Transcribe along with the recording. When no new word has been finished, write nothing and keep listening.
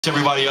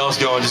Everybody else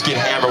go and just get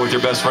hammered with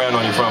your best friend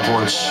on your front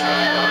porch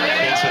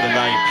into the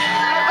night.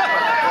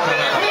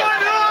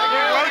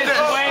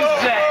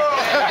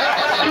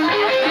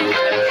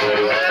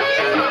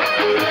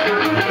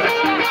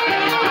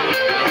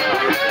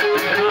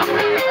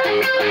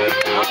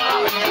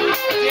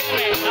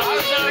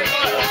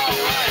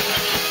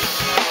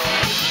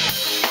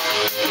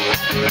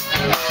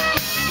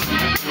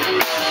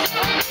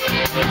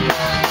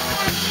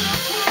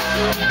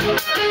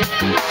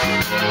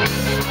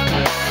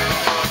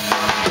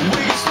 We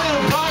can spend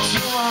a bunch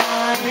of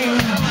wine,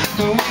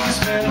 and we can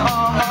spend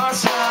all our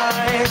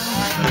time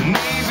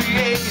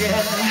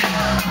inebriated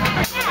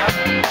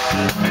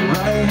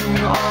right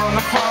here on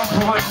the front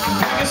porch.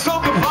 We can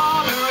smoke a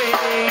bomb and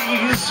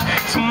raise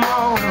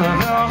tomorrow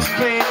love's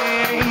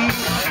pain.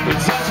 It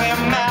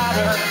doesn't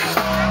matter.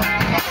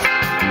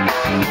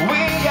 We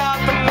got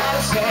the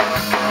medicine.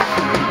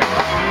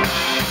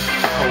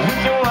 We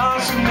can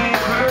watch the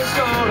neighbors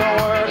go to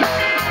work.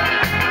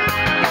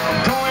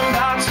 Going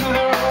back to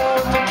the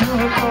road, the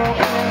cubicle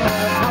in the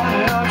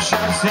button up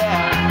shirts,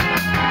 yeah.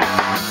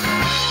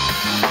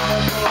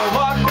 I'm gonna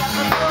walk that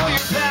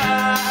familiar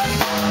path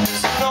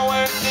to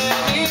nowhere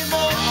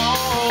anymore.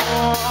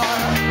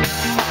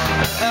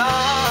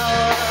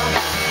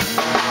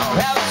 I'll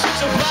have a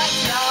switch of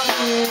lights out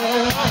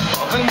here,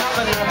 open up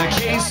another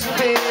case of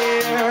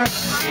beer,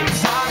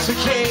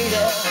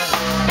 intoxicated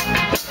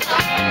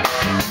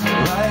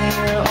right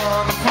here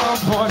on the front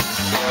porch.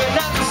 Even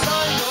as the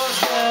sun goes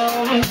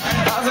down,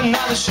 how's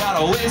another shot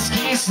of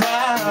whiskey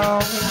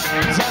sound?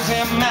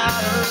 Doesn't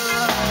matter.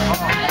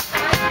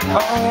 Oh,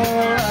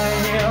 right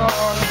here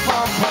on the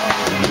front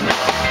porch.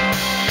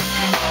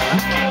 We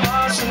can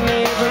watch the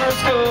neighbors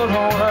go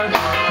to work.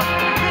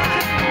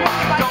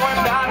 Going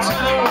back to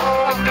the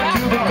road, the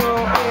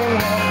cubicle in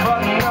that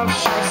button-up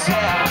shirts,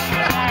 yeah.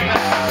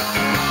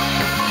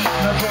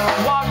 I'm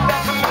gonna walk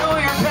that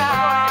familiar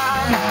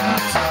path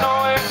to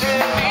nowhere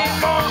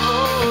anymore.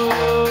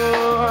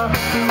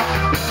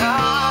 Oh,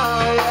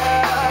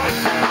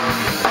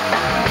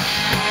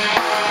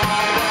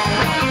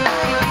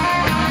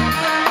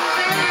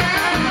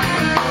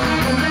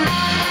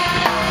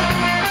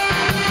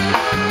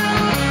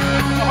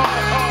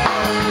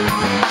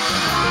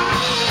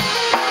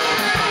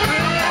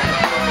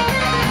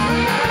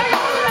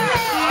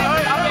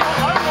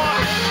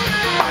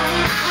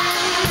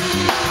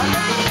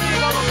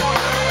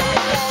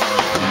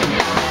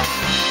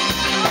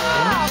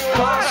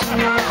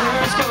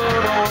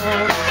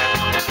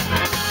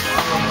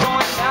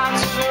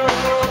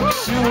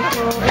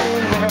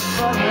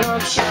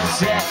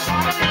 yeah.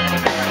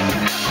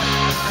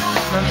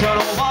 I'm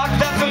gonna walk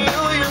that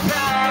familiar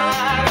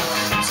path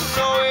to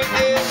know it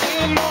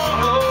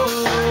anymore.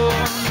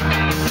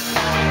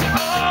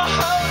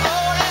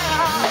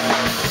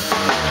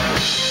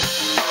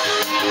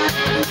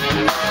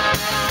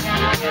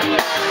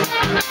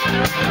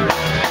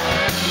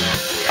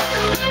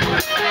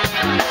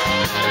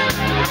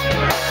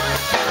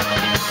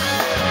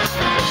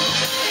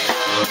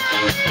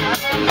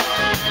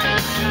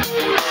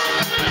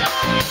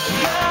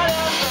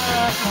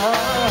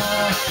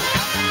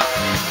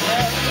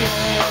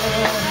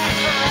 Yeah.